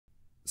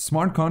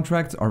Smart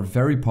contracts are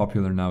very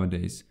popular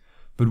nowadays,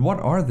 but what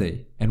are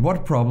they and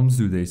what problems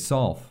do they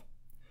solve?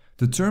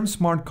 The term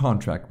smart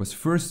contract was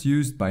first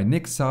used by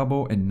Nick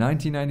Szabo in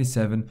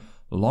 1997,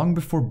 long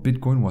before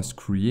Bitcoin was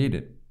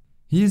created.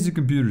 He is a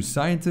computer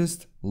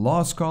scientist,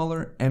 law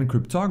scholar, and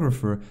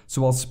cryptographer,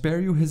 so I'll spare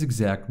you his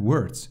exact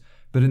words,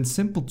 but in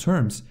simple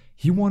terms,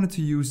 he wanted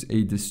to use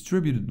a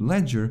distributed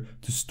ledger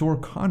to store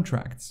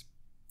contracts.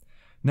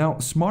 Now,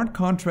 smart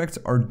contracts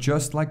are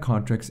just like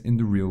contracts in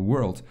the real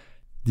world.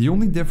 The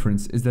only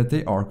difference is that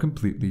they are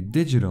completely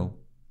digital.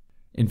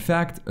 In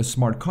fact, a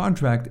smart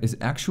contract is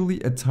actually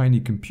a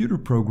tiny computer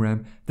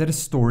program that is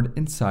stored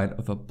inside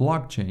of a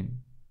blockchain.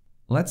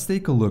 Let's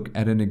take a look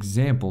at an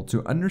example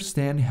to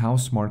understand how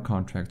smart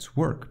contracts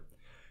work.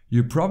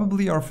 You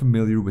probably are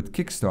familiar with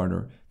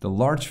Kickstarter, the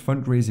large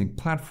fundraising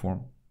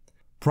platform.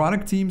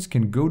 Product teams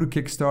can go to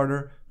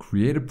Kickstarter,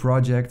 create a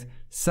project,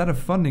 set a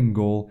funding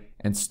goal,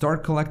 and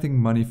start collecting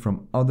money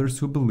from others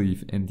who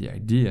believe in the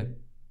idea.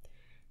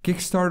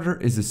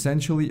 Kickstarter is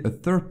essentially a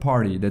third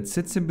party that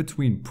sits in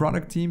between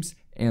product teams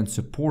and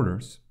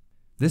supporters.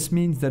 This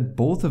means that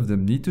both of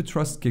them need to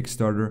trust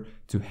Kickstarter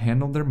to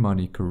handle their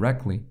money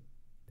correctly.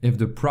 If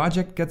the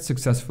project gets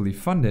successfully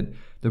funded,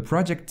 the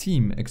project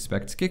team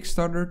expects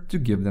Kickstarter to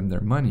give them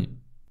their money.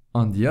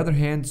 On the other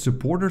hand,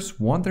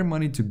 supporters want their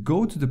money to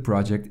go to the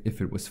project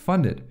if it was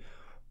funded,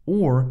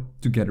 or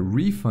to get a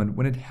refund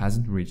when it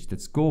hasn't reached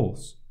its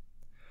goals.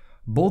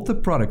 Both the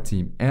product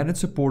team and its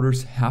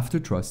supporters have to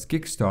trust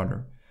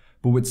Kickstarter.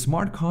 But with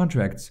smart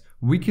contracts,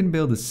 we can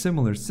build a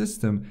similar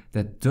system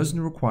that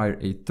doesn't require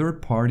a third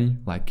party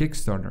like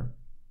Kickstarter.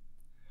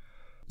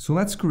 So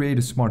let's create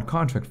a smart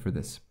contract for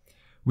this.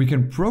 We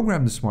can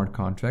program the smart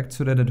contract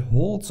so that it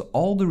holds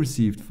all the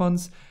received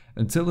funds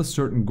until a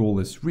certain goal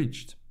is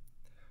reached.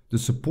 The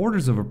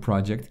supporters of a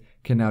project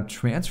can now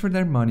transfer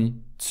their money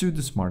to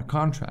the smart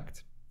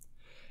contract.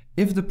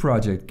 If the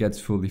project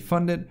gets fully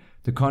funded,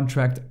 the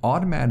contract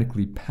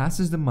automatically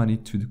passes the money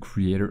to the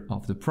creator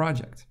of the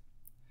project.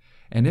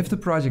 And if the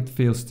project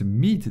fails to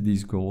meet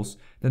these goals,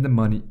 then the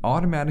money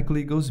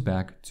automatically goes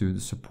back to the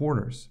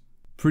supporters.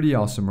 Pretty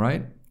awesome,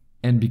 right?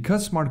 And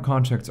because smart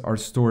contracts are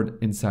stored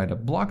inside a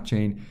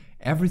blockchain,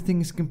 everything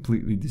is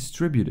completely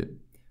distributed.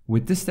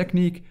 With this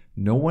technique,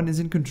 no one is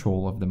in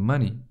control of the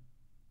money.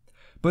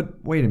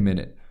 But wait a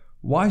minute,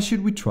 why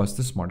should we trust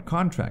a smart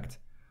contract?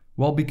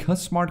 Well,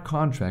 because smart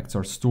contracts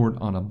are stored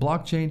on a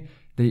blockchain,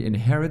 they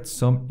inherit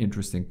some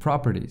interesting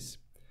properties.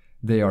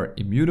 They are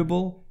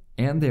immutable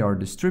and they are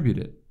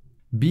distributed.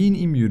 Being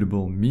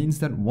immutable means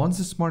that once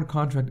a smart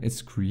contract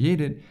is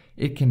created,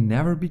 it can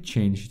never be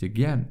changed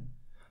again.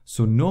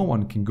 So no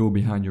one can go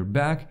behind your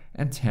back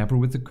and tamper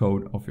with the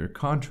code of your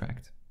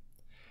contract.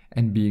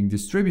 And being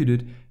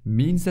distributed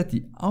means that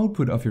the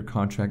output of your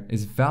contract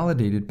is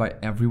validated by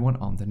everyone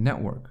on the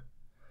network.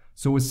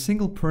 So a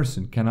single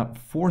person cannot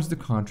force the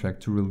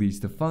contract to release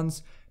the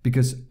funds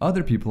because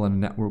other people on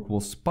the network will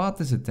spot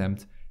this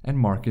attempt and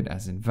mark it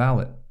as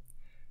invalid.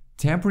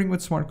 Tampering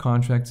with smart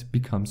contracts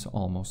becomes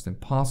almost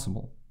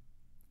impossible.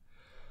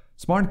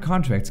 Smart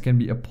contracts can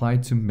be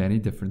applied to many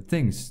different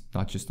things,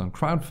 not just on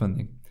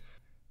crowdfunding.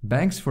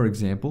 Banks, for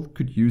example,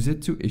 could use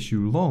it to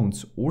issue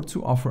loans or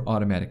to offer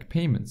automatic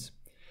payments.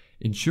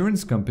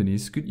 Insurance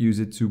companies could use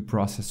it to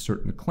process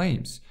certain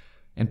claims,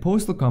 and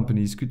postal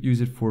companies could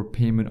use it for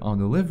payment on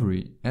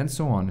delivery, and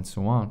so on and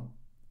so on.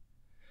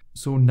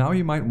 So now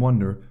you might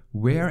wonder,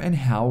 where and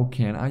how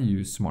can I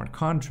use smart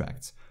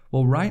contracts?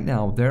 Well, right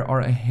now there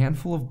are a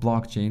handful of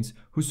blockchains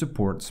who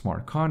support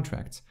smart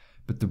contracts,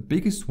 but the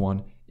biggest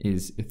one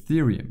is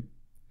Ethereum.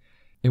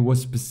 It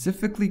was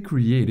specifically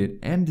created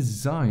and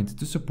designed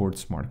to support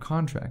smart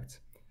contracts.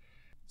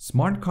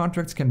 Smart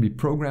contracts can be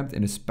programmed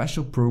in a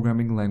special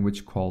programming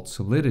language called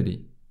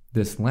Solidity.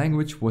 This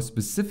language was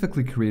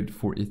specifically created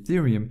for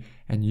Ethereum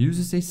and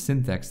uses a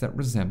syntax that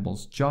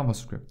resembles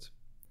JavaScript.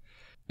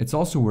 It's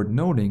also worth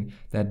noting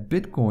that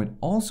Bitcoin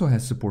also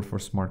has support for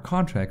smart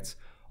contracts,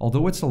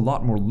 although it's a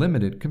lot more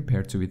limited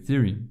compared to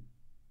Ethereum.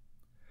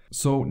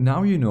 So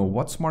now you know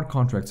what smart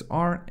contracts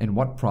are and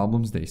what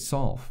problems they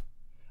solve.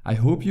 I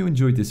hope you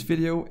enjoyed this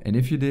video, and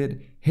if you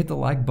did, hit the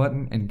like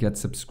button and get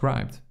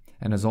subscribed.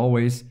 And as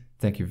always,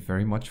 thank you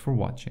very much for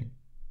watching.